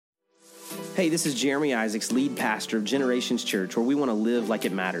Hey, this is Jeremy Isaacs, lead pastor of Generations Church, where we want to live like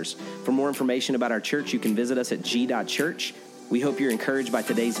it matters. For more information about our church, you can visit us at g.church. We hope you're encouraged by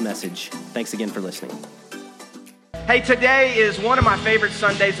today's message. Thanks again for listening. Hey, today is one of my favorite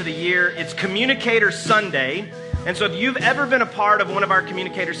Sundays of the year. It's Communicator Sunday. And so if you've ever been a part of one of our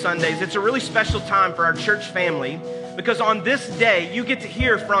Communicator Sundays, it's a really special time for our church family because on this day, you get to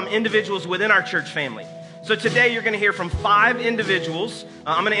hear from individuals within our church family. So today you're going to hear from 5 individuals.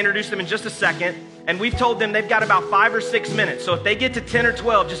 I'm going to introduce them in just a second. And we've told them they've got about 5 or 6 minutes. So if they get to 10 or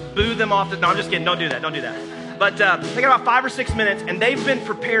 12, just boo them off. No, I'm just kidding. Don't do that. But they got about 5 or 6 minutes, and they've been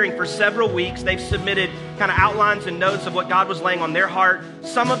preparing for several weeks. They've submitted kind of outlines and notes of what God was laying on their heart.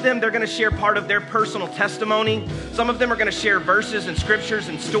 Some of them, they're going to share part of their personal testimony. Some of them are going to share verses and scriptures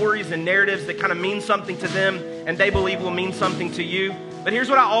and stories and narratives that kind of mean something to them and they believe will mean something to you. But here's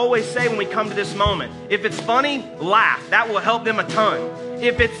what I always say when we come to this moment. If it's funny, laugh. That will help them a ton.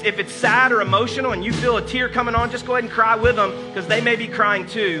 If it's sad or emotional and you feel a tear coming on, just go ahead and cry with them because they may be crying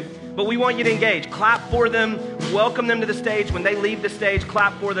too. But we want you to engage. Clap for them. Welcome them to the stage. When they leave the stage,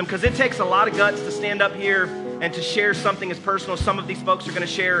 clap for them because it takes a lot of guts to stand up here and to share something as personal as some of these folks are going to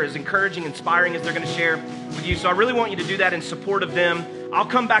share, as encouraging, inspiring as they're going to share with you. So I really want you to do that in support of them. I'll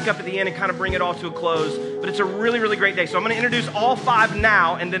come back up at the end and kind of bring it all to a close. But it's a really, really great day. So I'm going to introduce all 5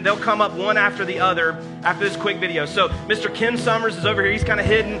 now, and then they'll come up one after the other after this quick video. So Mr. Ken Summers is over here. He's kind of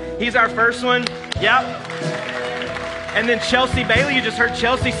hidden. He's our first one. Yep. And then Chelsea Bailey. You just heard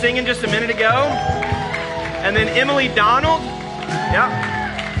Chelsea singing just a minute ago. And then Emily Donald.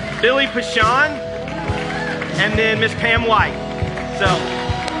 Yep. Billy Pashon. And then Miss Pam White.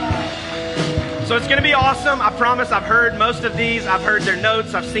 So it's going to be awesome. I promise. I've heard most of these. I've heard their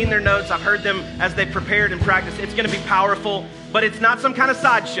notes. I've seen their notes. I've heard them as they prepared and practiced. It's going to be powerful, but it's not some kind of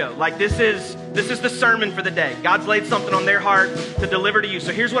sideshow. Like this is the sermon for the day. God's laid something on their heart to deliver to you.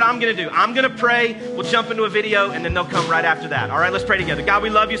 So here's what I'm going to do. I'm going to pray. We'll jump into a video, and then they'll come right after that. All right, let's pray together. God, we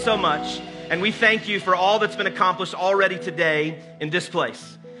love you so much, and we thank you for all that's been accomplished already today in this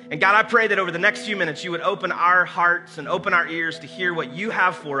place. And God, I pray that over the next few minutes, you would open our hearts and open our ears to hear what you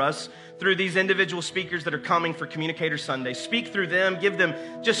have for us through these individual speakers that are coming for Communicator Sunday. Speak through them, give them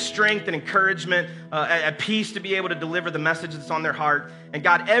just strength and encouragement, a peace to be able to deliver the message that's on their heart. And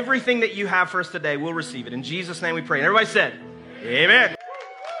God, everything that you have for us today, we'll receive it. In Jesus' name we pray. And everybody said, amen.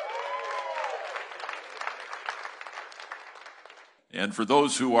 And for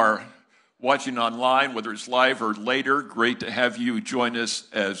those who are watching online, whether it's live or later, great to have you join us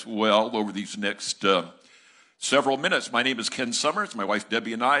as well over these next several minutes. My name is Ken Summers. My wife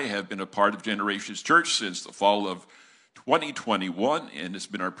Debbie and I have been a part of Generations Church since the fall of 2021, and it's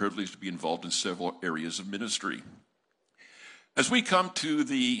been our privilege to be involved in several areas of ministry. As we come to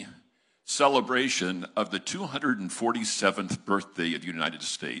the celebration of the 247th birthday of the United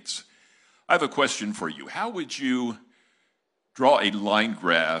States, I have a question for you. How would you draw a line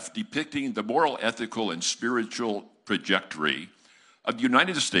graph depicting the moral, ethical, and spiritual trajectory of the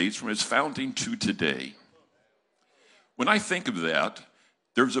United States from its founding to today? When I think of that,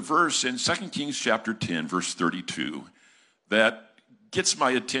 there's a verse in 2 Kings chapter 10, verse 32, that gets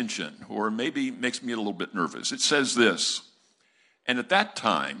my attention, or maybe makes me a little bit nervous. It says this, "And at that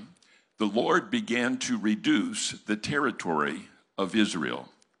time, the Lord began to reduce the territory of Israel."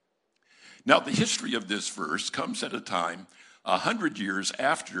 Now, the history of this verse comes at a time 100 years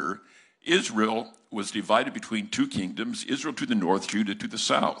after Israel was divided between 2 kingdoms, Israel to the north, Judah to the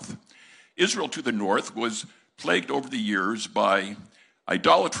south. Israel to the north was plagued over the years by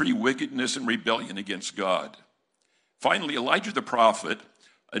idolatry, wickedness, and rebellion against God. Finally, Elijah the prophet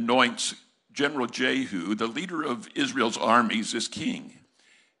anoints General Jehu, the leader of Israel's armies, as king.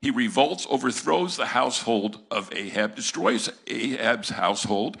 He revolts, overthrows the household of Ahab, destroys Ahab's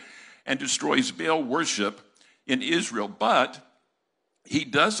household, and destroys Baal worship in Israel, but he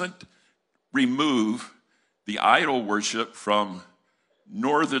doesn't remove the idol worship from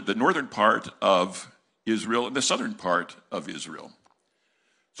the northern part of Israel and the southern part of Israel.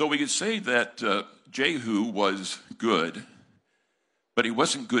 So we could say that Jehu was good, but he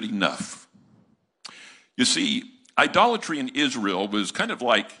wasn't good enough. You see, idolatry in Israel was kind of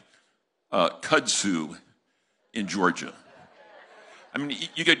like kudzu in Georgia. I mean,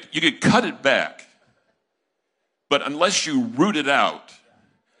 you could cut it back, but unless you root it out,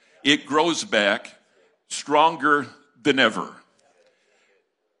 it grows back stronger than ever.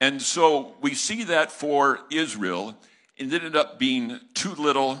 And so we see that for Israel, and it ended up being too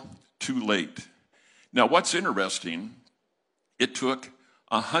little, too late. Now, what's interesting, it took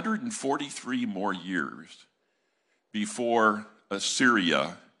 143 more years before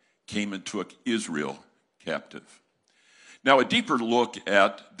Assyria came and took Israel captive. Now, a deeper look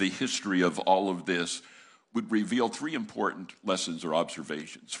at the history of all of this would reveal three important lessons or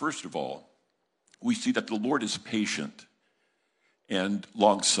observations. First of all, we see that the Lord is patient and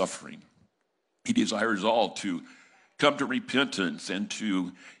long-suffering. He desires all to come to repentance and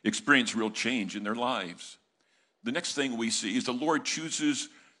to experience real change in their lives. The next thing we see is the Lord chooses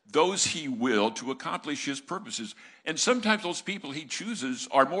those he will to accomplish his purposes. And sometimes those people he chooses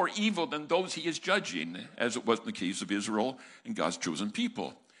are more evil than those he is judging, as it was in the case of Israel and God's chosen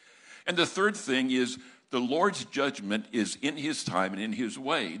people. And the third thing is the Lord's judgment is in his time and in his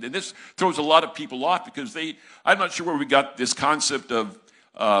way. And this throws a lot of people off because I'm not sure where we got this concept of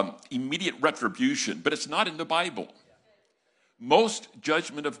immediate retribution, but it's not in the Bible. Most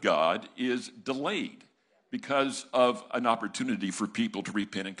judgment of God is delayed because of an opportunity for people to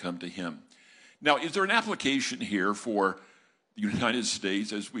repent and come to him. Now, is there an application here for the United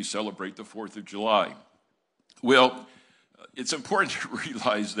States as we celebrate the 4th of July? Well, it's important to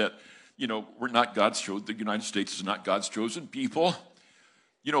realize that, we're not God's chosen, the United States is not God's chosen people.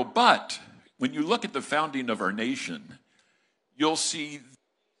 But when you look at the founding of our nation, you'll see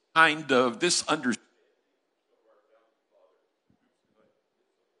kind of this understanding.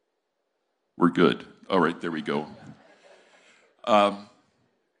 We're good. All right, there we go.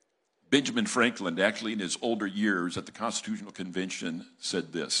 Benjamin Franklin, actually in his older years at the Constitutional Convention,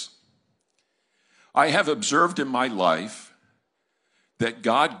 said this: I have observed in my life that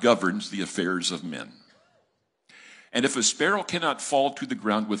God governs the affairs of men. And if a sparrow cannot fall to the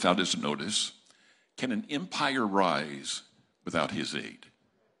ground without his notice, can an empire rise without his aid?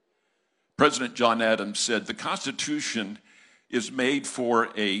 President John Adams said, the Constitution is made for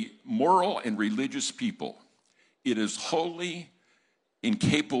a moral and religious people. It is wholly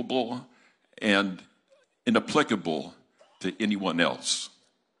incapable and inapplicable to anyone else.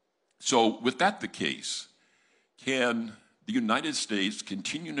 So with that the case, can the United States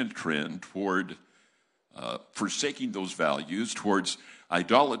continue in a trend toward forsaking those values, towards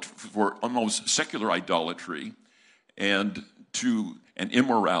idolatry, for almost secular idolatry and to an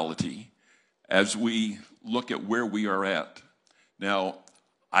immorality as we look at where we are at? Now,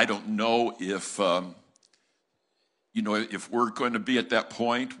 I don't know if we're going to be at that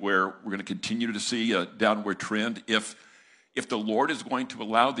point where we're going to continue to see a downward trend, if the Lord is going to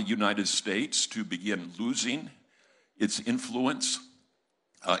allow the United States to begin losing its influence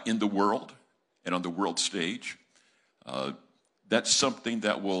in the world and on the world stage. That's something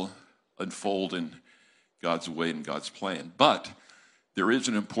that will unfold in God's way and God's plan. But there is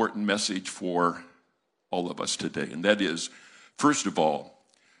an important message for all of us today, and that is, first of all,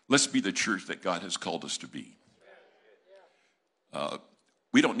 let's be the church that God has called us to be.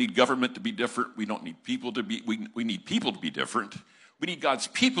 We don't need government to be different. We don't need people to be, we need people to be different. We need God's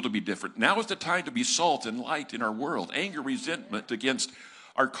people to be different. Now is the time to be salt and light in our world. Anger, resentment against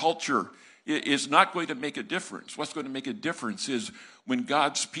our culture is not going to make a difference. What's going to make a difference is when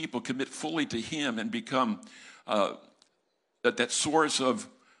God's people commit fully to him and become that source of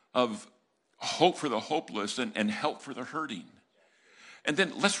hope for the hopeless and help for the hurting. And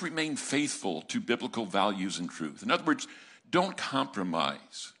then let's remain faithful to biblical values and truth. In other words, don't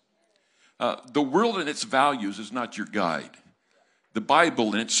compromise. The world and its values is not your guide. The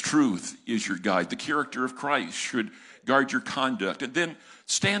Bible and its truth is your guide. The character of Christ should guard your conduct. And then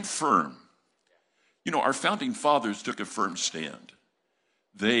stand firm. Our founding fathers took a firm stand.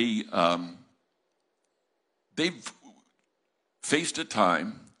 They've faced a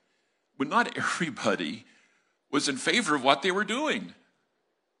time when not everybody was in favor of what they were doing.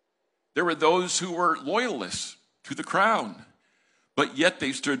 There were those who were loyalists to the crown, but yet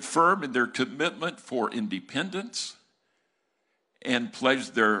they stood firm in their commitment for independence and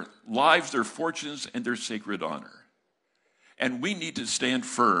pledged their lives, their fortunes, and their sacred honor. And we need to stand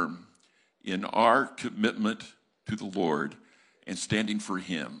firm in our commitment to the Lord and standing for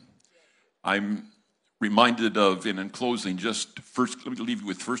him. I'm reminded of, and in closing, let me leave you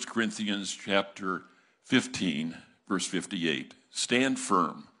with 1 Corinthians chapter 15, verse 58. Stand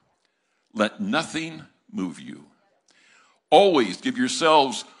firm. Let nothing move you. Always give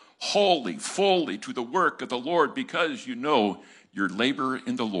yourselves wholly, fully to the work of the Lord, because you know your labor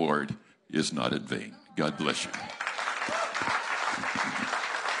in the Lord is not in vain. God bless you.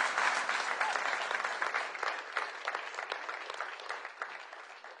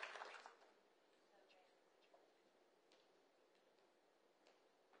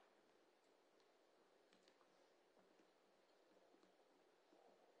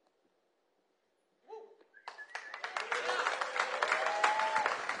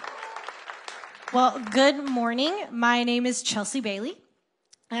 Well, good morning. My name is Chelsea Bailey.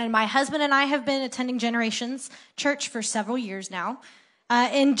 And my husband and I have been attending Generations Church for several years now.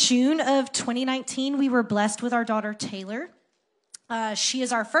 In June of 2019, we were blessed with our daughter, Taylor. She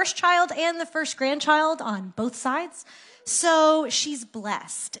is our first child and the first grandchild on both sides. So she's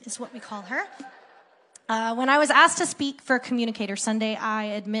blessed, is what we call her. When I was asked to speak for Communicator Sunday, I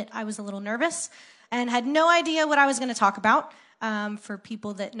admit I was a little nervous and had no idea what I was going to talk about. For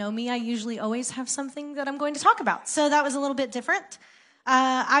people that know me, I usually always have something that I'm going to talk about. So that was a little bit different.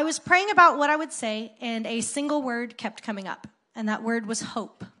 I was praying about what I would say, and a single word kept coming up, and that word was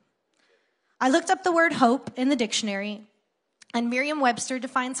hope. I looked up the word hope in the dictionary, and Merriam-Webster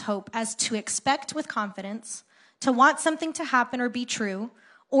defines hope as to expect with confidence, to want something to happen or be true,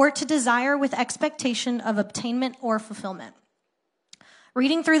 or to desire with expectation of obtainment or fulfillment.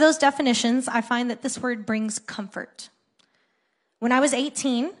 Reading through those definitions, I find that this word brings comfort. When I was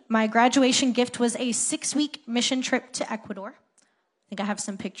 18, my graduation gift was a 6-week mission trip to Ecuador. I think I have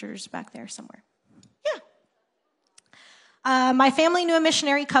some pictures back there somewhere. Yeah. My family knew a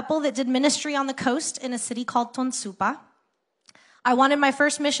missionary couple that did ministry on the coast in a city called Tonsupa. I wanted my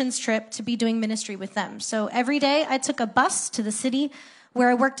first missions trip to be doing ministry with them. So every day I took a bus to the city where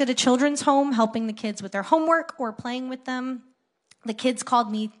I worked at a children's home, helping the kids with their homework or playing with them. The kids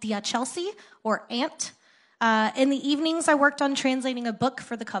called me Tia Chelsea, or Aunt. In the evenings, I worked on translating a book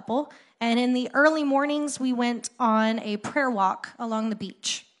for the couple, and in the early mornings, we went on a prayer walk along the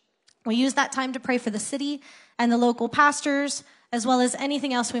beach. We used that time to pray for the city and the local pastors, as well as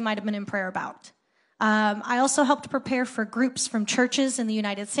anything else we might have been in prayer about. I also helped prepare for groups from churches in the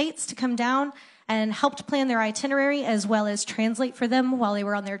United States to come down and helped plan their itinerary, as well as translate for them while they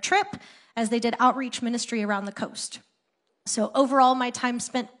were on their trip, as they did outreach ministry around the coast. So overall, my time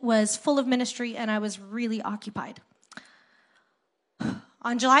spent was full of ministry, and I was really occupied.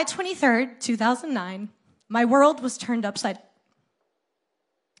 On July 23rd, 2009, my world was turned upside down.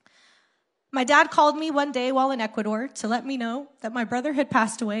 My dad called me one day while in Ecuador to let me know that my brother had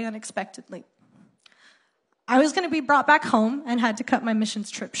passed away unexpectedly. I was going to be brought back home and had to cut my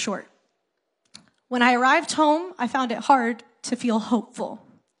missions trip short. When I arrived home, I found it hard to feel hopeful.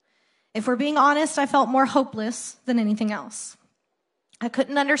 If we're being honest, I felt more hopeless than anything else. I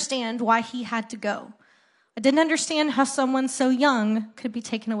couldn't understand why he had to go. I didn't understand how someone so young could be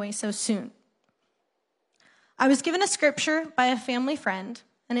taken away so soon. I was given a scripture by a family friend,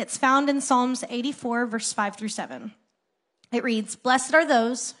 and it's found in Psalms 84, verse 5 through 7. It reads, "Blessed are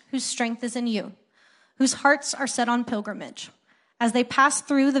those whose strength is in you, whose hearts are set on pilgrimage. As they pass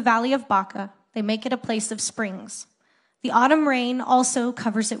through the valley of Baca, they make it a place of springs. The autumn rain also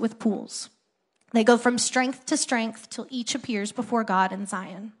covers it with pools. They go from strength to strength till each appears before God in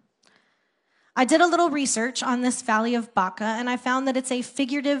Zion." I did a little research on this valley of Baca, and I found that it's a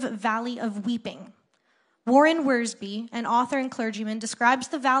figurative valley of weeping. Warren Wiersbe, an author and clergyman, describes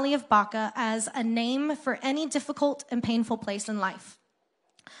the valley of Baca as a name for any difficult and painful place in life,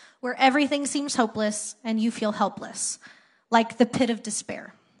 where everything seems hopeless and you feel helpless, like the pit of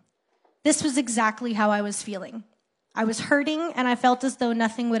despair. This was exactly how I was feeling. I was hurting, and I felt as though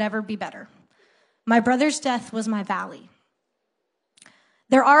nothing would ever be better. My brother's death was my valley.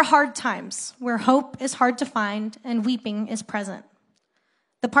 There are hard times where hope is hard to find and weeping is present.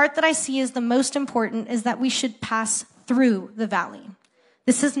 The part that I see as the most important is that we should pass through the valley.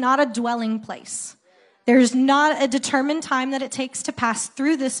 This is not a dwelling place. There's not a determined time that it takes to pass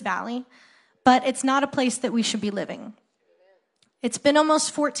through this valley, but it's not a place that we should be living. It's been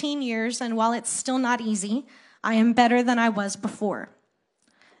almost 14 years, and while it's still not easy, I am better than I was before.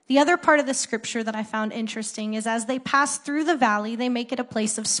 The other part of the scripture that I found interesting is as they pass through the valley, they make it a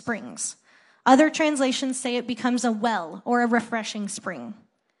place of springs. Other translations say it becomes a well or a refreshing spring.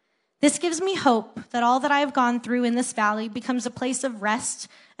 This gives me hope that all that I have gone through in this valley becomes a place of rest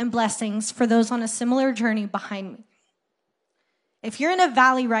and blessings for those on a similar journey behind me. If you're in a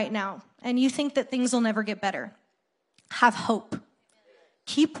valley right now and you think that things will never get better, have hope.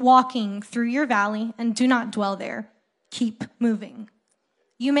 Keep walking through your valley and do not dwell there. Keep moving.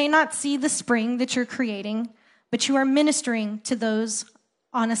 You may not see the spring that you're creating, but you are ministering to those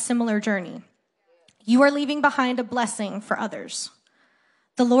on a similar journey. You are leaving behind a blessing for others.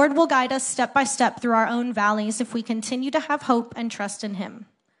 The Lord will guide us step by step through our own valleys if we continue to have hope and trust in Him.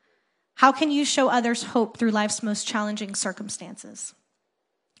 How can you show others hope through life's most challenging circumstances?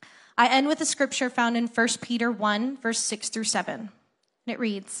 I end with a scripture found in 1 Peter 1, verse 6 through 7. It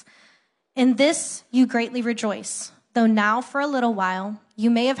reads, "In this you greatly rejoice, though now for a little while you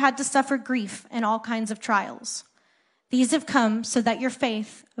may have had to suffer grief in all kinds of trials. These have come so that your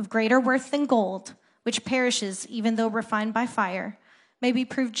faith, of greater worth than gold, which perishes even though refined by fire, may be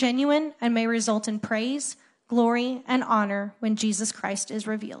proved genuine and may result in praise, glory, and honor when Jesus Christ is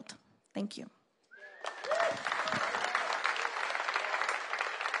revealed. Thank you.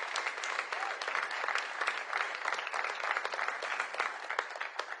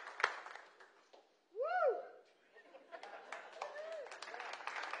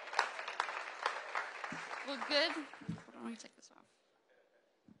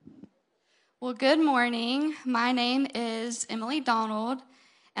 Well, good morning. My name is Emily Donald,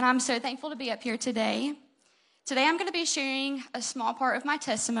 and I'm so thankful to be up here today. Today, I'm going to be sharing a small part of my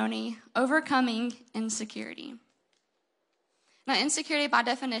testimony, overcoming insecurity. Now, insecurity by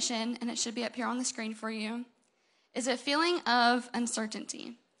definition, and it should be up here on the screen for you, is a feeling of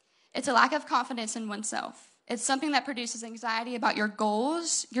uncertainty. It's a lack of confidence in oneself. It's something that produces anxiety about your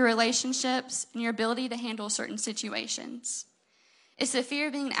goals, your relationships, and your ability to handle certain situations. It's the fear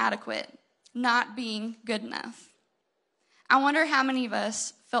of being inadequate, not being good enough. I wonder how many of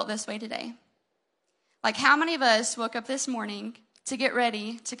us felt this way today. Like, how many of us woke up this morning to get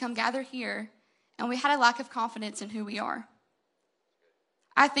ready to come gather here, and we had a lack of confidence in who we are?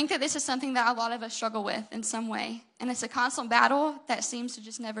 I think that this is something that a lot of us struggle with in some way, and it's a constant battle that seems to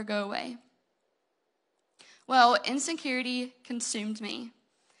just never go away. Well, insecurity consumed me.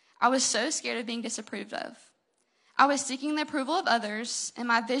 I was so scared of being disapproved of. I was seeking the approval of others, and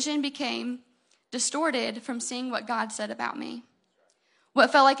my vision became distorted from seeing what God said about me.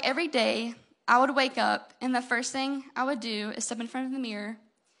 What felt like every day, I would wake up, and the first thing I would do is step in front of the mirror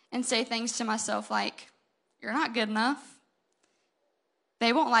and say things to myself like, "You're not good enough.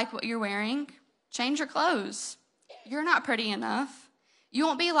 They won't like what you're wearing. Change your clothes. You're not pretty enough. You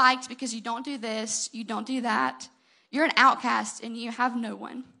won't be liked because you don't do this, you don't do that. You're an outcast, and you have no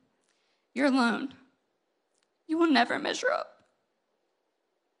one. You're alone. You will never measure up."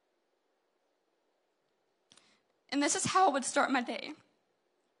 And this is how I would start my day.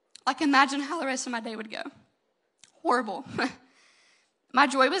 Like, imagine how the rest of my day would go. Horrible. My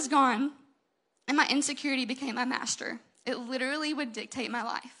joy was gone, and my insecurity became my master. It literally would dictate my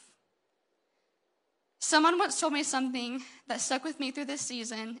life. Someone once told me something that stuck with me through this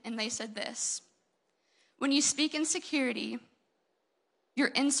season, and they said this: when you speak insecurity, you're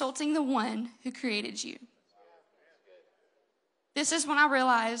insulting the one who created you. This is when I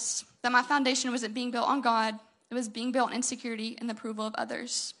realized that my foundation wasn't being built on God, it was being built on insecurity and the approval of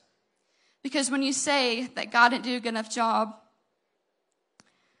others. Because when you say that God didn't do a good enough job,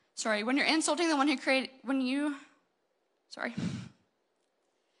 when you're insulting the one who created, when you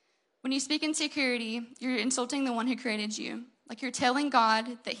speak insecurity, you're insulting the one who created you. Like, you're telling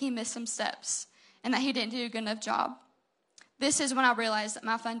God that he missed some steps and that he didn't do a good enough job. This is when I realized that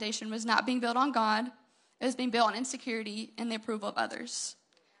my foundation was not being built on God. It was being built on insecurity and the approval of others.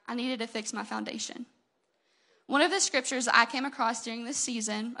 I needed to fix my foundation. One of the scriptures that I came across during this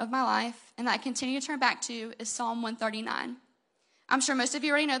season of my life and that I continue to turn back to is Psalm 139. I'm sure most of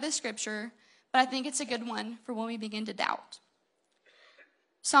you already know this scripture, but I think it's a good one for when we begin to doubt.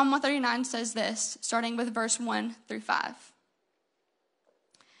 Psalm 139 says this, starting with verse 1 through 5.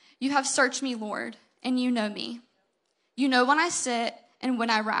 "You have searched me, Lord, and you know me. You know when I sit and when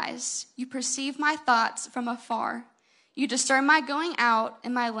I rise. You perceive my thoughts from afar. You discern my going out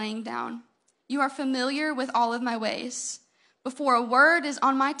and my laying down. You are familiar with all of my ways. Before a word is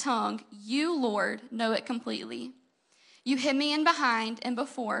on my tongue, you, Lord, know it completely. You hid me in behind and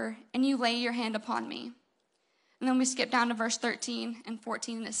before, and you lay your hand upon me." And then we skip down to verse 13 and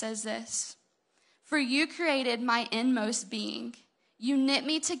 14, and it says this: "For you created my inmost being. You knit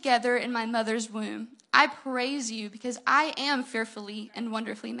me together in my mother's womb. I praise you because I am fearfully and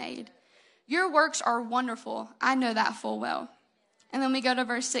wonderfully made. Your works are wonderful. I know that full well." And then we go to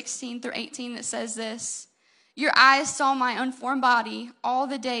verse 16 through 18 that says this: "Your eyes saw my unformed body. All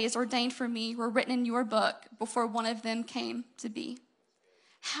the days ordained for me were written in your book before one of them came to be.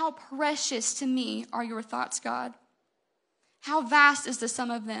 How precious to me are your thoughts, God. How vast is the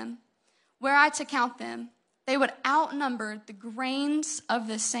sum of them. Were I to count them, they would outnumber the grains of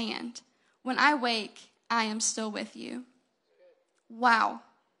the sand. When I wake, I am still with you." Wow.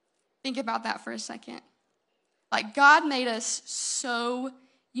 Think about that for a second. Like, God made us so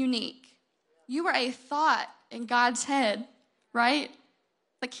unique. You were a thought in God's head, right?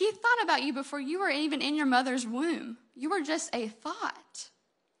 Like, he thought about you before you were even in your mother's womb. You were just a thought.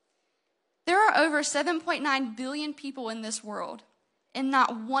 There are over 7.9 billion people in this world, and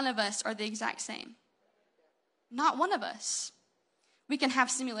not one of us are the exact same. Not one of us. We can have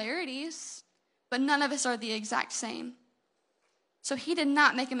similarities, but none of us are the exact same. So he did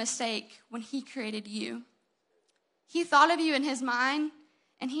not make a mistake when he created you. He thought of you in his mind,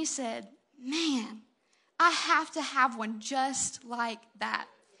 and he said, "Man, I have to have one just like that."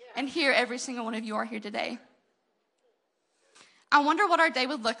 And here, every single one of you are here today. I wonder what our day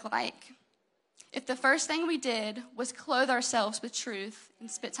would look like if the first thing we did was clothe ourselves with truth and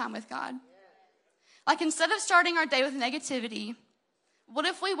spend time with God. Like, instead of starting our day with negativity, what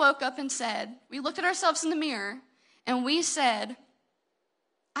if we woke up and said, we looked at ourselves in the mirror and we said,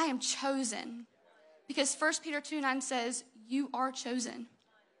 I am chosen. Because 1 Peter 2:9 says, you are chosen.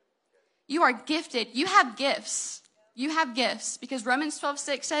 You are gifted. You have gifts. You have gifts because Romans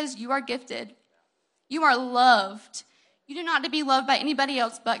 12:6 says you are gifted. You are loved. You do not to be loved by anybody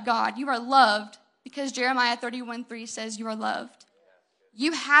else but God. You are loved because Jeremiah 31:3 says you are loved.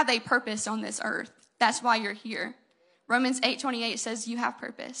 You have a purpose on this earth. That's why you're here. Romans 8:28 says you have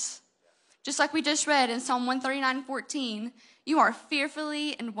purpose. Just like we just read in Psalm 139:14, you are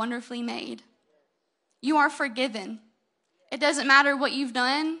fearfully and wonderfully made. You are forgiven. It doesn't matter what you've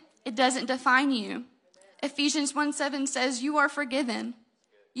done. It doesn't define you. Ephesians 1:7 says you are forgiven.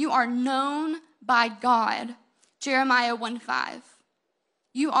 You are known by God. Jeremiah 1:5.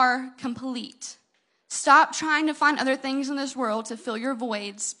 You are complete. Stop trying to find other things in this world to fill your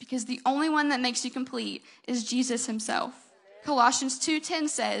voids because the only one that makes you complete is Jesus himself. Colossians 2:10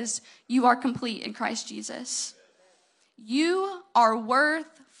 says you are complete in Christ Jesus. You are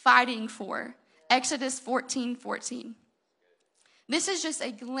worth fighting for. Exodus 14:14. This is just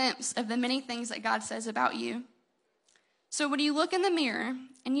a glimpse of the many things that God says about you. So when you look in the mirror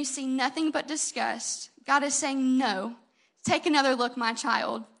and you see nothing but disgust, God is saying, no, take another look, my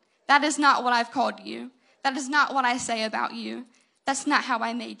child. That is not what I've called you. That is not what I say about you. That's not how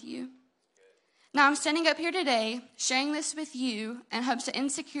I made you. Now I'm standing up here today sharing this with you in hopes that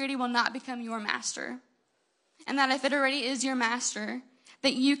insecurity will not become your master. And that if it already is your master,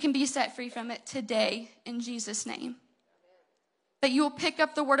 that you can be set free from it today in Jesus' name. That you will pick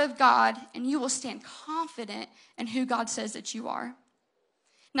up the word of God and you will stand confident in who God says that you are.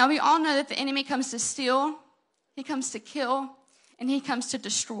 Now we all know that the enemy comes to steal, he comes to kill, and he comes to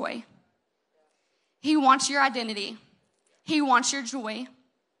destroy. He wants your identity. He wants your joy.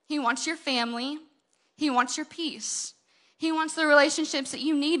 He wants your family. He wants your peace. He wants the relationships that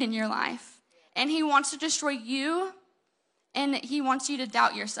you need in your life. And he wants to destroy you, and he wants you to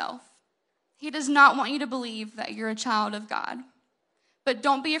doubt yourself. He does not want you to believe that you're a child of God. But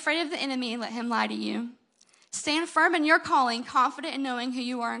don't be afraid of the enemy and let him lie to you. Stand firm in your calling, confident in knowing who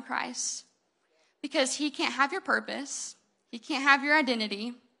you are in Christ. Because he can't have your purpose. He can't have your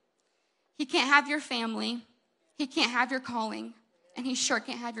identity. He can't have your family. He can't have your calling. And he sure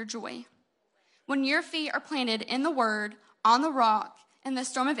can't have your joy. When your feet are planted in the word, on the rock, and the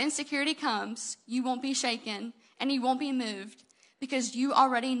storm of insecurity comes, you won't be shaken and you won't be moved because you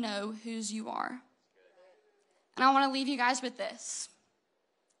already know whose you are. And I want to leave you guys with this.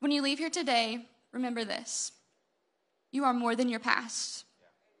 When you leave here today, remember this. You are more than your past.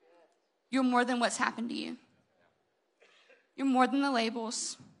 You're more than what's happened to you. You're more than the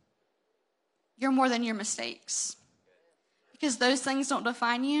labels. You're more than your mistakes. Because those things don't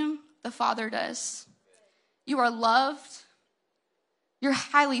define you, the Father does. You are loved. You're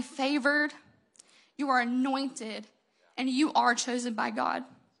highly favored. You are anointed. And you are chosen by God.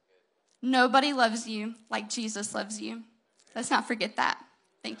 Nobody loves you like Jesus loves you. Let's not forget that.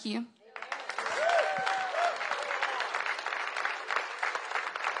 Thank you.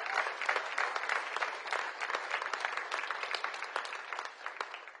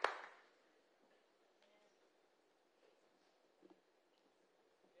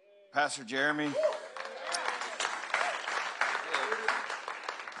 Pastor Jeremy, you've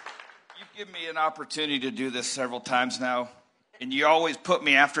given me an opportunity to do this several times now, and you always put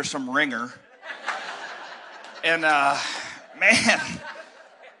me after some ringer. And, man,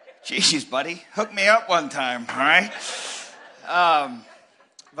 geez, buddy, hook me up one time, all right?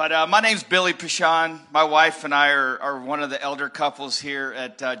 But my name's Billy Pichon. My wife and I are one of the elder couples here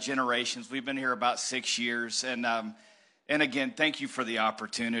at Generations. We've been here about 6 years, and again, thank you for the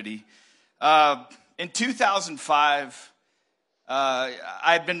opportunity. In 2005, I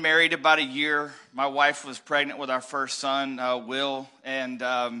had been married about a year. My wife was pregnant with our first son, Will, and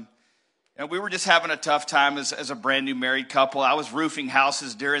we were just having a tough time as a brand new married couple. I was roofing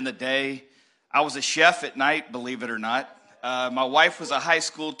houses during the day. I was a chef at night, believe it or not. My wife was a high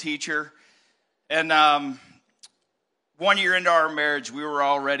school teacher, and 1 year into our marriage, we were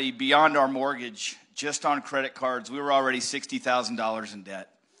already beyond our mortgage. Just on credit cards, we were already $60,000 in debt.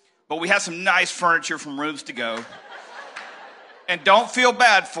 But we had some nice furniture from Rooms to Go. And don't feel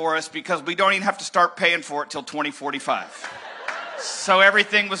bad for us because we don't even have to start paying for it till 2045. So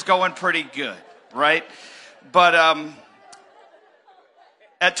everything was going pretty good, right? But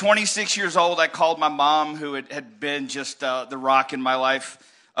at 26 years old, I called my mom, who had been just the rock in my life,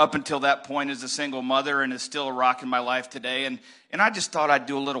 up until that point as a single mother, and is still a rock in my life today. And I just thought I'd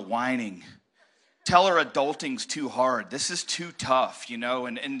do a little whining. Tell her adulting's too hard. This is too tough,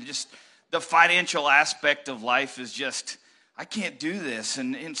 and just the financial aspect of life is just, I can't do this.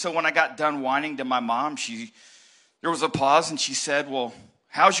 And so when I got done whining to my mom, there was a pause, and she said, well,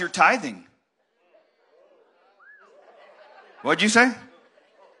 how's your tithing? What'd you say?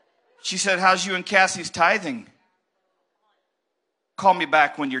 She said, how's you and Cassie's tithing? Call me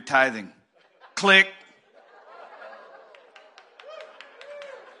back when you're tithing. Click.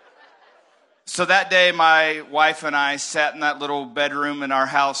 So that day, my wife and I sat in that little bedroom in our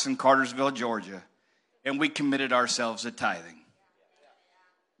house in Cartersville, Georgia, and we committed ourselves to tithing.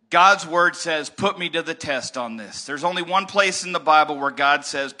 God's word says, put me to the test on this. There's only one place in the Bible where God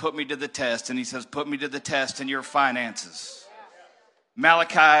says, put me to the test, and he says, put me to the test in your finances.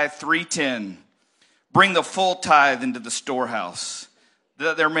 Malachi 3:10, bring the full tithe into the storehouse,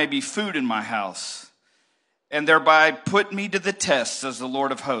 that there may be food in my house, and thereby put me to the test, says the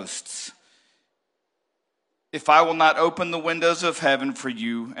Lord of hosts. If I will not open the windows of heaven for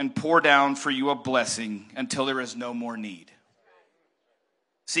you and pour down for you a blessing until there is no more need.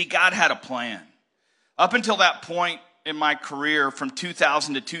 See, God had a plan. Up until that point in my career, from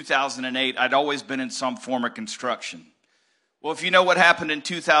 2000 to 2008, I'd always been in some form of construction. Well, if you know what happened in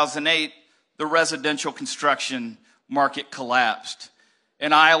 2008, the residential construction market collapsed.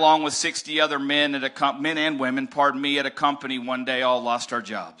 And I, along with 60 other men and women, at a company one day, all lost our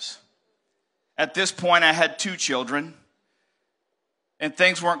jobs. At this point, I had 2 children, and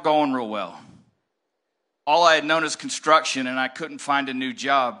things weren't going real well. All I had known is construction, and I couldn't find a new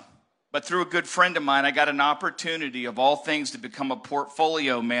job. But through a good friend of mine, I got an opportunity, of all things, to become a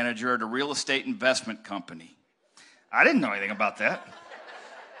portfolio manager at a real estate investment company. I didn't know anything about that.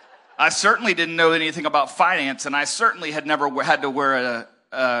 I certainly didn't know anything about finance, and I certainly had never had to wear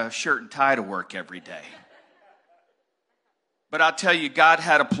a shirt and tie to work every day. But I'll tell you, God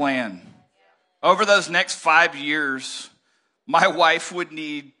had a plan. Over those next 5 years, my wife would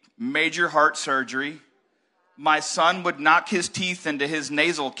need major heart surgery. My son would knock his teeth into his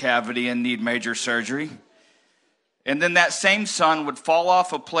nasal cavity and need major surgery. And then that same son would fall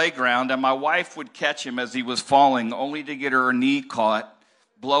off a playground, and my wife would catch him as he was falling, only to get her knee caught,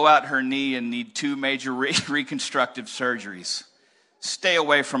 blow out her knee, and need 2 major reconstructive surgeries. Stay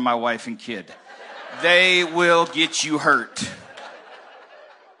away from my wife and kid. They will get you hurt.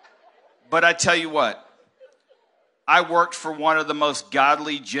 But I tell you what, I worked for one of the most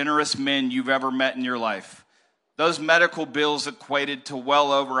godly, generous men you've ever met in your life. Those medical bills equated to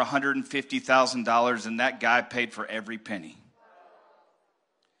well over $150,000, and that guy paid for every penny.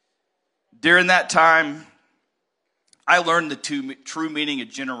 During that time, I learned the true meaning of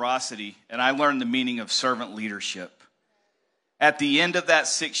generosity, and I learned the meaning of servant leadership. At the end of that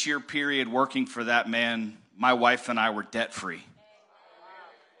 6-year period working for that man, my wife and I were debt-free.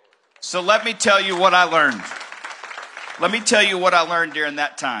 So let me tell you what I learned. Let me tell you what I learned during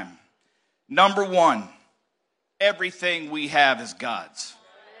that time. Number 1, everything we have is God's.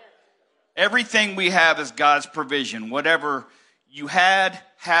 Everything we have is God's provision. Whatever you had,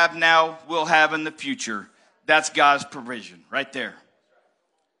 have now, will have in the future, that's God's provision right there.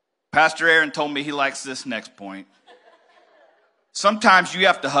 Pastor Aaron told me he likes this next point. Sometimes you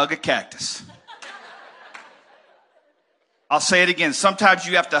have to hug a cactus. I'll say it again. Sometimes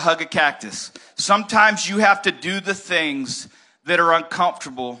you have to hug a cactus. Sometimes you have to do the things that are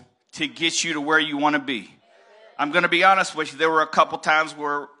uncomfortable to get you to where you want to be. I'm going to be honest with you. There were a couple times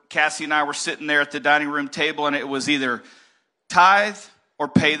where Cassie and I were sitting there at the dining room table, and it was either tithe or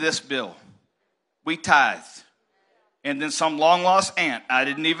pay this bill. We tithed. And then some long-lost aunt I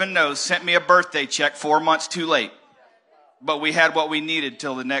didn't even know sent me a birthday check 4 months too late. But we had what we needed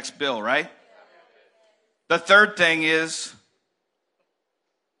till the next bill, right? The third thing is,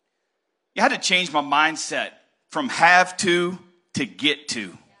 you had to change my mindset from have to get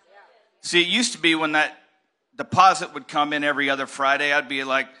to. See, it used to be when that deposit would come in every other Friday, I'd be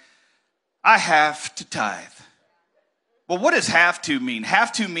like, I have to tithe. Well, what does have to mean?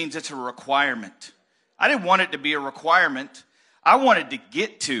 Have to means it's a requirement. I didn't want it to be a requirement. I wanted to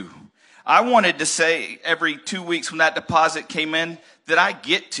get to. I wanted to say every 2 weeks when that deposit came in that I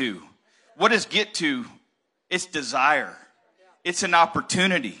get to. What is get to? It's desire. It's an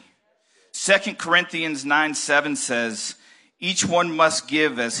opportunity. 2 Corinthians 9:7 says, each one must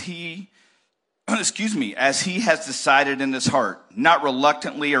give as he has decided in his heart, not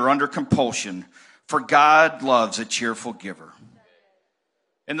reluctantly or under compulsion, for God loves a cheerful giver.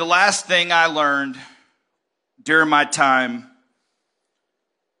 And the last thing I learned during my time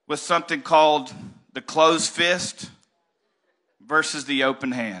was something called the closed fist. versus the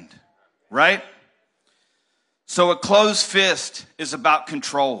open hand, right? So a closed fist is about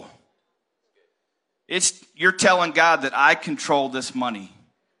control. You're telling God that I control this money.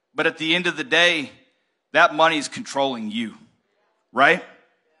 But at the end of the day, that money is controlling you, right?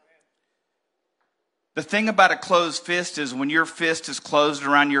 The thing about a closed fist is when your fist is closed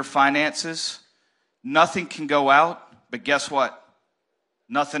around your finances, nothing can go out, but guess what?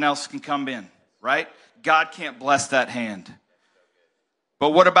 Nothing else can come in, right? God can't bless that hand.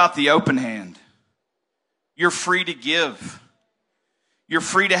 But what about the open hand? You're free to give. You're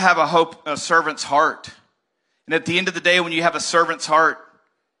free to have a servant's heart. And at the end of the day, when you have a servant's heart,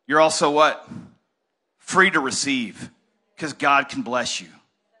 you're also what? Free to receive, because God can bless you.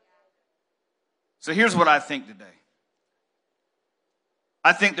 So here's what I think today.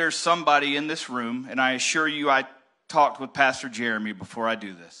 I think there's somebody in this room, and I assure you I talked with Pastor Jeremy before I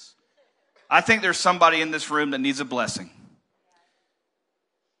do this. I think there's somebody in this room that needs a blessing.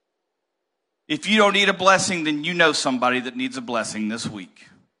 If you don't need a blessing, then you know somebody that needs a blessing this week.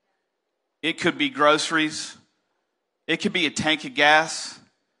 It could be groceries. It could be a tank of gas.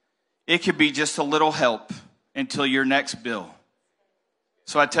 It could be just a little help until your next bill.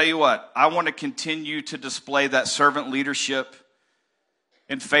 So I tell you what, I want to continue to display that servant leadership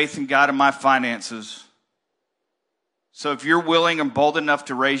and faith in God in my finances. So if you're willing and bold enough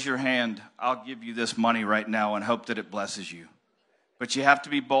to raise your hand, I'll give you this money right now and hope that it blesses you. But you have to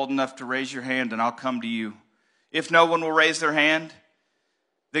be bold enough to raise your hand and I'll come to you. If no one will raise their hand,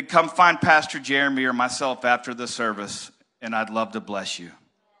 then come find Pastor Jeremy or myself after the service and I'd love to bless you.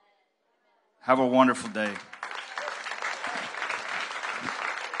 Have a wonderful day.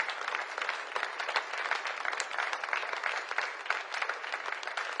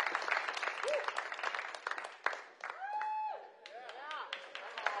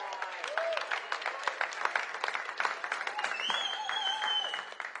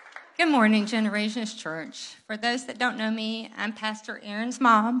 Good morning, Generations Church. For those that don't know me, I'm Pastor Aaron's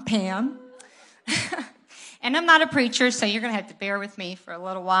mom, Pam. And I'm not a preacher, so you're going to have to bear with me for a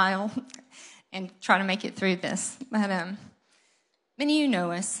little while and try to make it through this. But many of you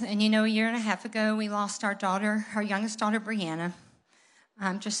know us, and you know a year and a half ago we lost our daughter, our youngest daughter, Brianna,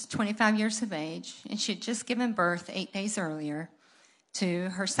 just 25 years of age, and she had just given birth 8 days earlier to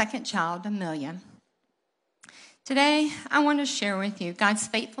her second child, Amelia. Today, I want to share with you God's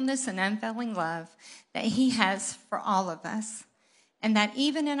faithfulness and unfailing love that He has for all of us, and that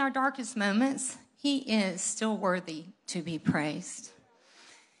even in our darkest moments, He is still worthy to be praised.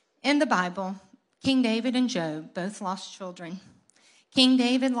 In the Bible, King David and Job both lost children. King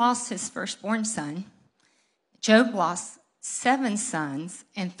David lost his firstborn son. Job lost 7 sons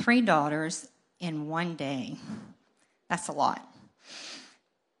and 3 daughters in one day. That's a lot.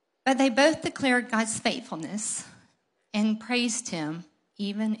 But they both declared God's faithfulness and praised Him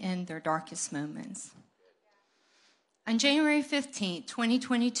even in their darkest moments. On January 15,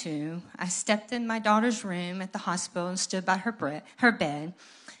 2022, I stepped in my daughter's room at the hospital and stood by her bed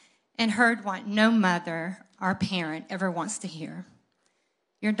and heard what no mother or parent ever wants to hear.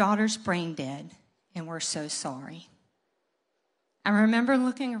 Your daughter's brain dead, and we're so sorry. I remember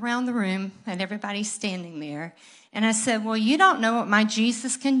looking around the room at everybody standing there, and I said, well, you don't know what my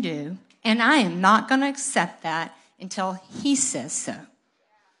Jesus can do, and I am not going to accept that until He says so.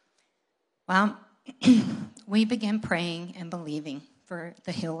 Well, we began praying and believing for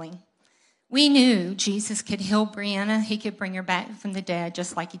the healing. We knew Jesus could heal Brianna. He could bring her back from the dead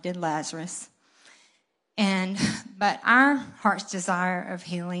just like He did Lazarus. But our heart's desire of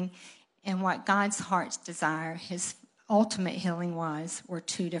healing and what God's heart's desire, His ultimate healing were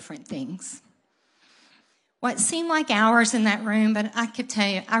 2 different things. What seemed like hours in that room, but I could tell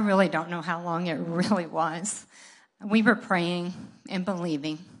you, I really don't know how long it really was. We were praying and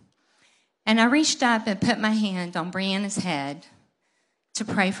believing. And I reached up and put my hand on Brianna's head to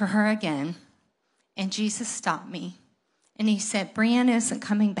pray for her again. And Jesus stopped me. And He said, Brianna isn't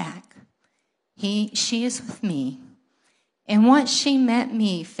coming back. She is with me. And once she met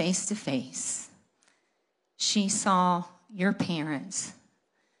me face to face, she saw your parents.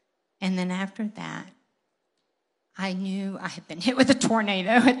 And then after that, I knew I had been hit with a tornado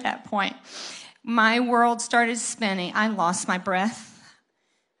at that point. My world started spinning. I lost my breath.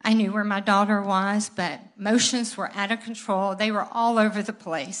 I knew where my daughter was, but emotions were out of control. They were all over the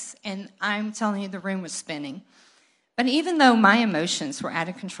place. And I'm telling you, the room was spinning. But even though my emotions were out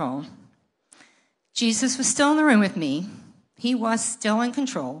of control, Jesus was still in the room with me. He was still in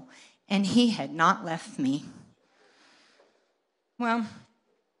control, and He had not left me. Well,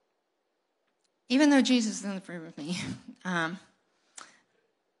 even though Jesus was in the room with me,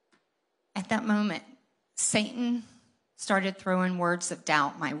 at that moment, Satan started throwing words of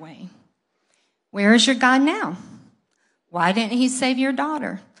doubt my way. Where is your God now? Why didn't he save your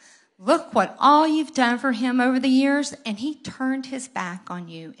daughter? Look what all you've done for him over the years, and he turned his back on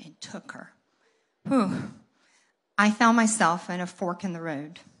you and took her. Whew. I found myself in a fork in the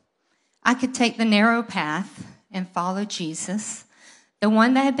road. I could take the narrow path and follow Jesus, the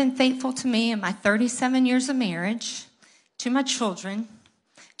one that had been faithful to me in my 37 years of marriage, to my children,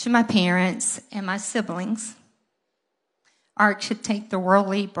 to my parents, and my siblings. Or I could take the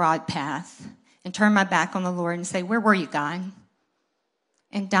worldly broad path and turn my back on the Lord and say, where were you, God?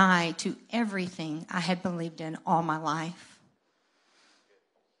 And die to everything I had believed in all my life.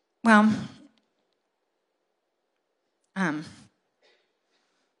 Well, the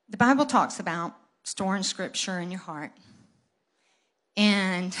Bible talks about storing scripture in your heart.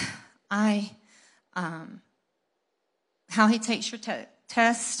 And how he takes your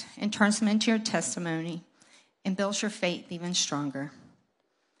test and turns them into your testimony and builds your faith even stronger.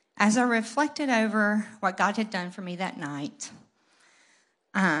 As I reflected over what God had done for me that night,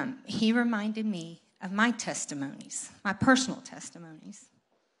 he reminded me of my testimonies, my personal testimonies.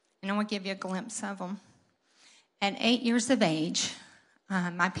 And I want to give you a glimpse of them. At 8 years of age,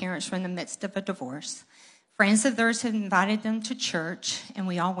 my parents were in the midst of a divorce. Friends of theirs had invited them to church, and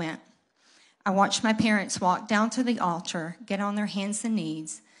we all went. I watched my parents walk down to the altar, get on their hands and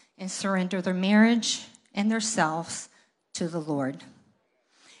knees, and surrender their marriage and their selves to the Lord.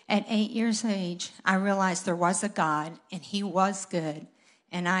 At 8 years of age, I realized there was a God, and he was good,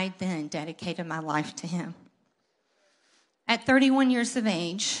 and I then dedicated my life to him. At 31 years of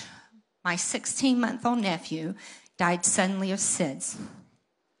age, my 16-month-old nephew died suddenly of SIDS.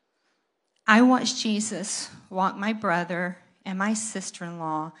 I watched Jesus walk my brother and my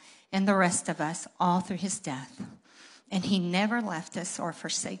sister-in-law and the rest of us all through his death. And he never left us or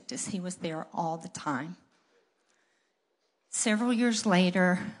forsaked us. He was there all the time. Several years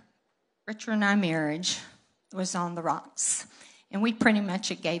later, Richard and I marriage was on the rocks. And we pretty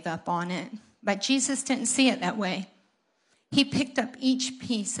much gave up on it. But Jesus didn't see it that way. He picked up each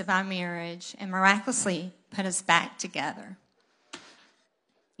piece of our marriage and miraculously put us back together.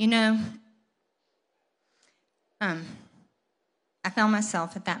 You know, I found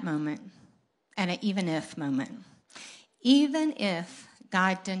myself at that moment, at an even if moment. Even if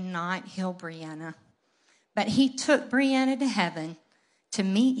God did not heal Brianna, but he took Brianna to heaven to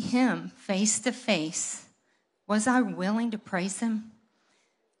meet him face to face, was I willing to praise him?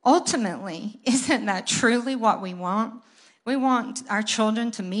 Ultimately, isn't that truly what we want? We want our children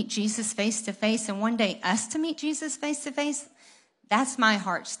to meet Jesus face to face, and one day us to meet Jesus face to face. That's my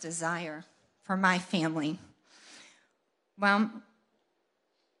heart's desire for my family. Well,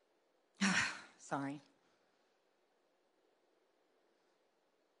 sorry.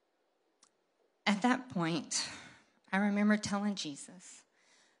 At that point, I remember telling Jesus,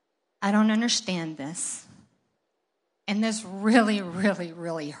 I don't understand this. And this really, really,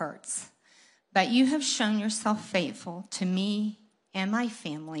 really hurts. But you have shown yourself faithful to me and my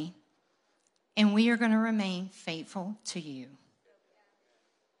family, and we are going to remain faithful to you.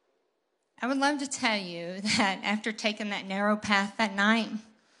 I would love to tell you that after taking that narrow path that night,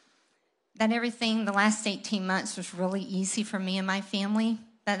 that everything the last 18 months was really easy for me and my family,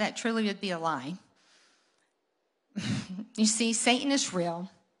 that truly would be a lie. You see, Satan is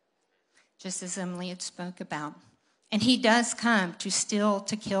real, just as Emily had spoke about. And he does come to steal,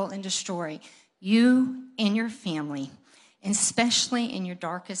 to kill, and destroy you and your family, and especially in your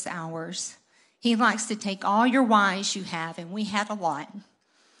darkest hours. He likes to take all your whys you have, and we had a lot,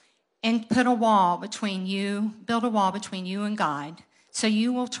 and put a wall between you, build a wall between you and God, so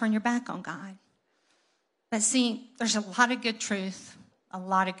you will turn your back on God. But see, there's a lot of good truth,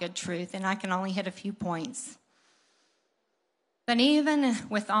 and I can only hit a few points. But even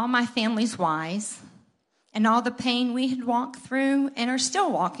with all my family's whys, and all the pain we had walked through and are still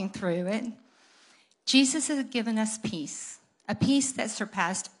walking through it, Jesus has given us peace, a peace that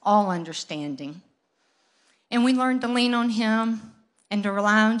surpassed all understanding. And we learned to lean on him and to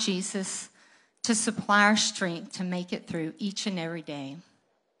rely on Jesus to supply our strength to make it through each and every day.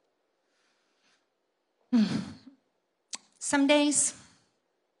 Some days,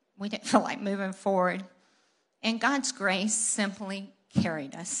 we didn't feel like moving forward, and God's grace simply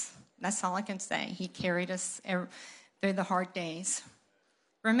carried us. That's all I can say. He carried us through the hard days.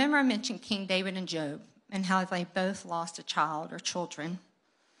 Remember I mentioned King David and Job and how they both lost a child or children.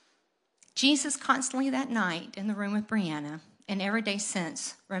 Jesus constantly that night in the room with Brianna and every day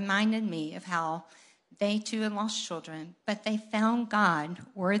since reminded me of how they too had lost children, but they found God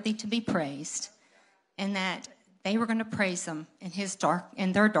worthy to be praised and that they were going to praise him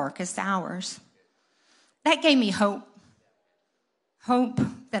in their darkest hours. That gave me hope hope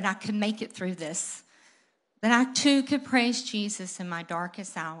that I could make it through this, that I too could praise Jesus in my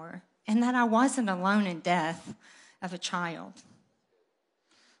darkest hour, and that I wasn't alone in death of a child.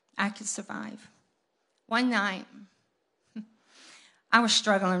 I could survive. One night, I was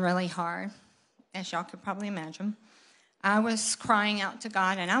struggling really hard, as y'all could probably imagine. I was crying out to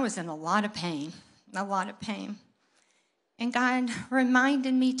God, and I was in a lot of pain. And God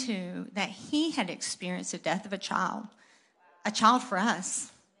reminded me, too, that he had experienced the death of a child for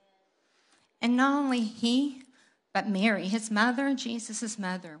us. And not only he, but Mary, his mother, Jesus'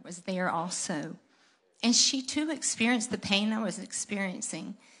 mother, was there also. And she, too, experienced the pain I was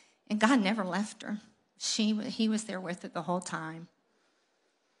experiencing. And God never left her. He was there with her the whole time.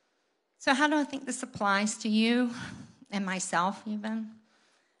 So how do I think this applies to you and myself even?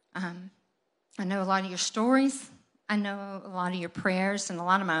 I know a lot of your stories. I know a lot of your prayers and a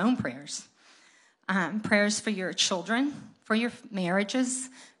lot of my own prayers. Prayers for your children, for your marriages,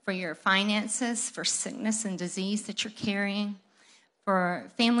 for your finances, for sickness and disease that you're carrying, for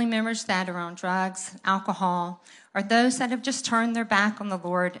family members that are on drugs, alcohol, or those that have just turned their back on the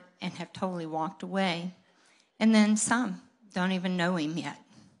Lord and have totally walked away. And then some don't even know him yet.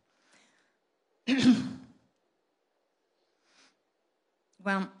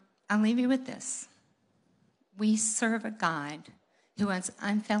 Well, I'll leave you with this. We serve a God who has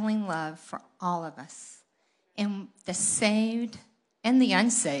unfailing love for all of us. And the saved and the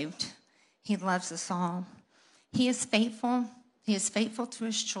unsaved, he loves us all. He is faithful. He is faithful to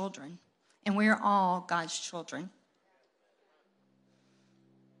his children. And we are all God's children.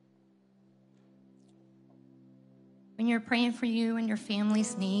 When you're praying for you and your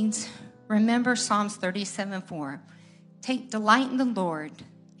family's needs, remember Psalms 37:4. Take delight in the Lord,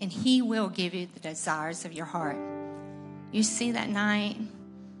 and he will give you the desires of your heart. You see that night,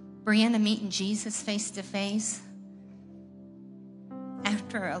 Brianna meeting Jesus face to face,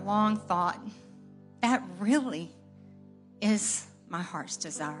 after a long thought, that really is my heart's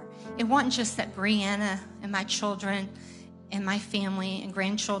desire. It wasn't just that Brianna and my children and my family and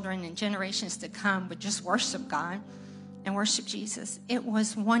grandchildren and generations to come would just worship God and worship Jesus. It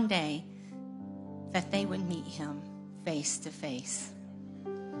was one day that they would meet him face to face.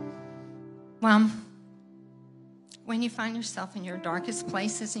 Well, when you find yourself in your darkest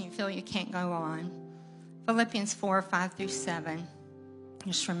places and you feel you can't go on, Philippians 4:5-7,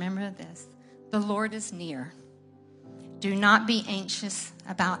 just remember this. The Lord is near. Do not be anxious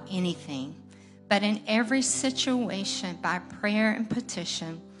about anything, but in every situation, by prayer and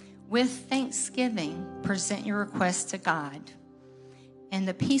petition, with thanksgiving, present your requests to God. And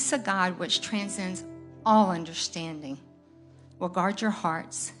the peace of God, which transcends all understanding, will guard your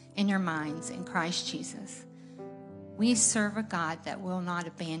hearts and your minds in Christ Jesus. We serve a God that will not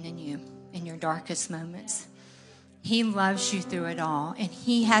abandon you in your darkest moments. He loves you through it all, and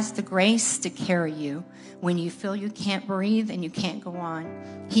he has the grace to carry you when you feel you can't breathe and you can't go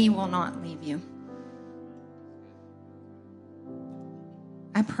on. He will not leave you.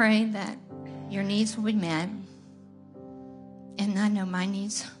 I pray that your needs will be met, and I know my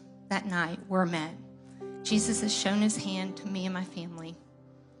needs that night were met. Jesus has shown his hand to me and my family,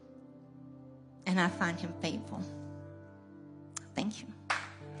 and I find him faithful. Thank you.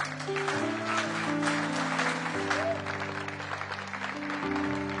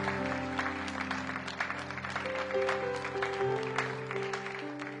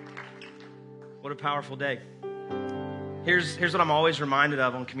 What a powerful day. Here's what I'm always reminded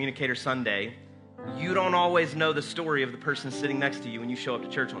of on Communicator Sunday. You don't always know the story of the person sitting next to you when you show up to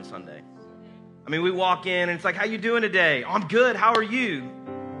church on Sunday. I mean, we walk in and it's like, how you doing today? Oh, I'm good. How are you?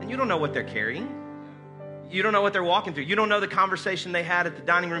 And you don't know what they're carrying. You don't know what they're walking through. You don't know the conversation they had at the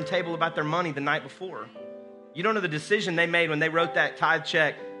dining room table about their money the night before. You don't know the decision they made when they wrote that tithe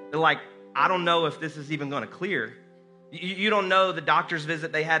check. They're like, I don't know if this is even going to clear. You don't know the doctor's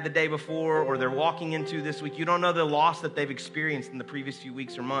visit they had the day before or they're walking into this week. You don't know the loss that they've experienced in the previous few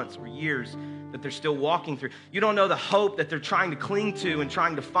weeks or months or years that they're still walking through. You don't know the hope that they're trying to cling to and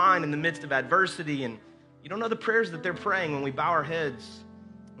trying to find in the midst of adversity. And you don't know the prayers that they're praying when we bow our heads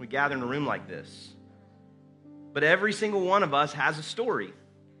and we gather in a room like this. But every single one of us has a story.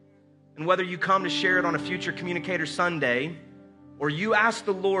 And whether you come to share it on a future Communicator Sunday or you ask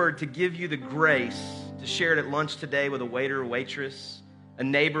the Lord to give you the grace to share it at lunch today with a waiter or waitress, a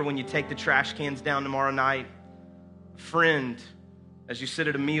neighbor when you take the trash cans down tomorrow night, a friend as you sit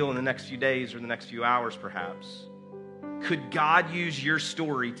at a meal in the next few days or the next few hours perhaps. Could God use your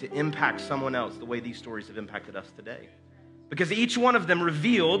story to impact someone else the way these stories have impacted us today? Because each one of them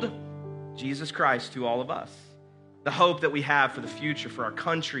revealed Jesus Christ to all of us. the hope that we have for the future, for our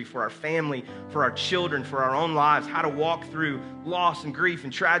country, for our family, for our children, for our own lives, how to walk through loss and grief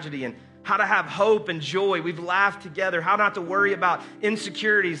and tragedy, and how to have hope and joy. We've laughed together, how not to worry about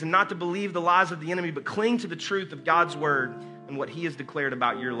insecurities and not to believe the lies of the enemy, but cling to the truth of God's word and what he has declared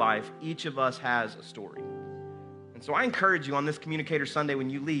about your life. Each of us has a story. And so I encourage you on this Communicator Sunday when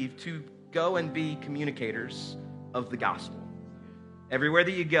you leave to go and be communicators of the gospel. Everywhere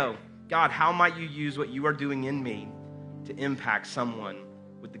that you go, God, how might you use what you are doing in me to impact someone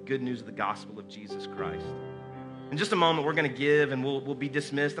with the good news of the gospel of Jesus Christ? In just a moment, we're going to give and we'll be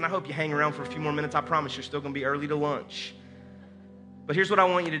dismissed. And I hope you hang around for a few more minutes. I promise you're still going to be early to lunch. But here's what I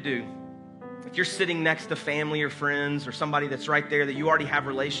want you to do. If you're sitting next to family or friends or somebody that's right there that you already have a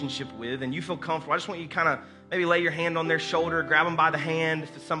relationship with and you feel comfortable, I just want you to kind of maybe lay your hand on their shoulder, grab them by the hand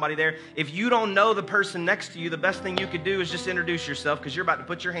if there's somebody there. If you don't know the person next to you, the best thing you could do is just introduce yourself because you're about to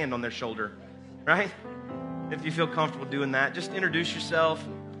put your hand on their shoulder, right? If you feel comfortable doing that, just introduce yourself.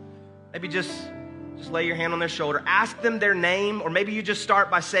 Maybe just lay your hand on their shoulder. Ask them their name, or maybe you just start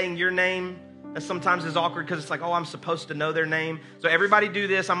by saying your name. That sometimes is awkward because it's like, oh, I'm supposed to know their name. So everybody do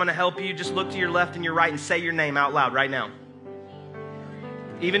this. I'm going to help you. Just look to your left and your right and say your name out loud right now.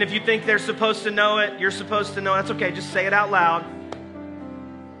 Even if you think they're supposed to know it, you're supposed to know. That's okay. Just say it out loud.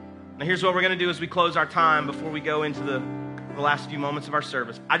 Now here's what we're going to do as we close our time before we go into the last few moments of our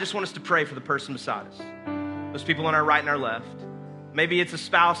service. I just want us to pray for the person beside us. Those people on our right and our left. Maybe it's a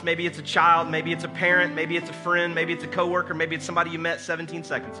spouse, maybe it's a child, maybe it's a parent, maybe it's a friend, maybe it's a coworker, maybe it's somebody you met 17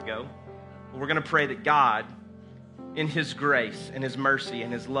 seconds ago. But we're going to pray that God, in his grace and his mercy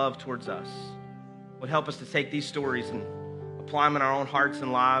and his love towards us, would help us to take these stories and apply them in our own hearts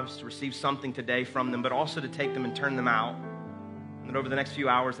and lives, to receive something today from them, but also to take them and turn them out. And that over the next few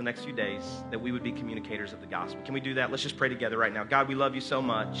hours, the next few days, that we would be communicators of the gospel. Can we do that? Let's just pray together right now. God, we love you so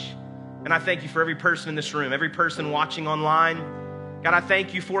much. And I thank you for every person in this room, every person watching online. God, I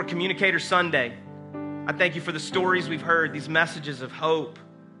thank you for Communicator Sunday. I thank you for the stories we've heard, these messages of hope.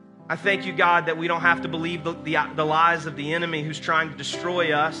 I thank you, God, that we don't have to believe the lies of the enemy who's trying to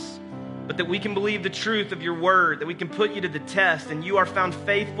destroy us, but that we can believe the truth of your word, that we can put you to the test, and you are found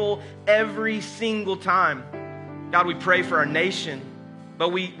faithful every single time. God, we pray for our nation, but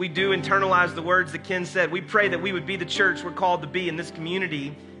we do internalize the words that Ken said. We pray that we would be the church we're called to be in this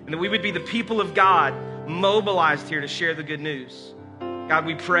community, and that we would be the people of God mobilized here to share the good news. God,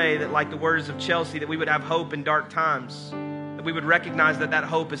 we pray that, like the words of Chelsea, that we would have hope in dark times, that we would recognize that that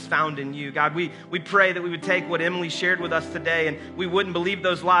hope is found in you. God, we pray that we would take what Emily shared with us today and we wouldn't believe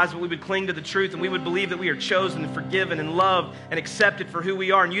those lies, but we would cling to the truth, and we would believe that we are chosen and forgiven and loved and accepted for who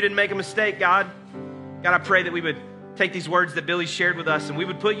we are, and you didn't make a mistake, God. God, I pray that we would take these words that Billy shared with us and we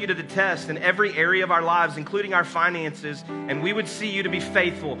would put you to the test in every area of our lives, including our finances, and we would see you to be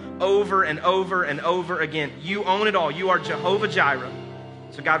faithful over and over and over again. You own it all. You are Jehovah Jireh.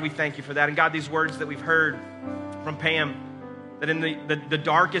 So God, we thank you for that. And God, these words that we've heard from Pam, that in the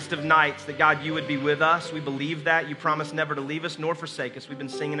darkest of nights, that God, you would be with us. We believe that. You promised never to leave us nor forsake us. We've been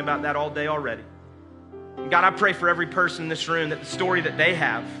singing about that all day already. And God, I pray for every person in this room that the story that they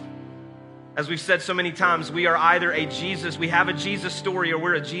have, as we've said so many times, we are either we have a Jesus story, or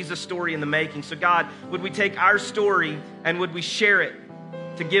we're a Jesus story in the making. So God, would we take our story and would we share it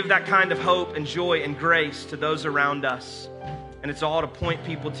to give that kind of hope and joy and grace to those around us? And it's all to point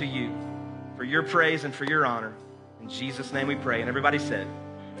people to you for your praise and for your honor. In Jesus' name we pray. And everybody said,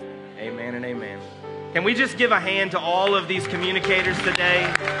 amen and amen. Can we just give a hand to all of these communicators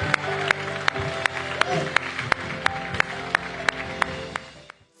today?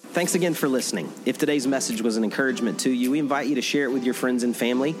 Thanks again for listening. If today's message was an encouragement to you, we invite you to share it with your friends and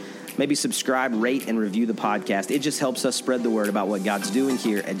family. Maybe subscribe, rate, and review the podcast. It just helps us spread the word about what God's doing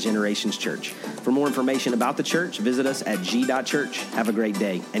here at Generations Church. For more information about the church, visit us at g.church. Have a great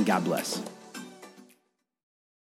day, and God bless.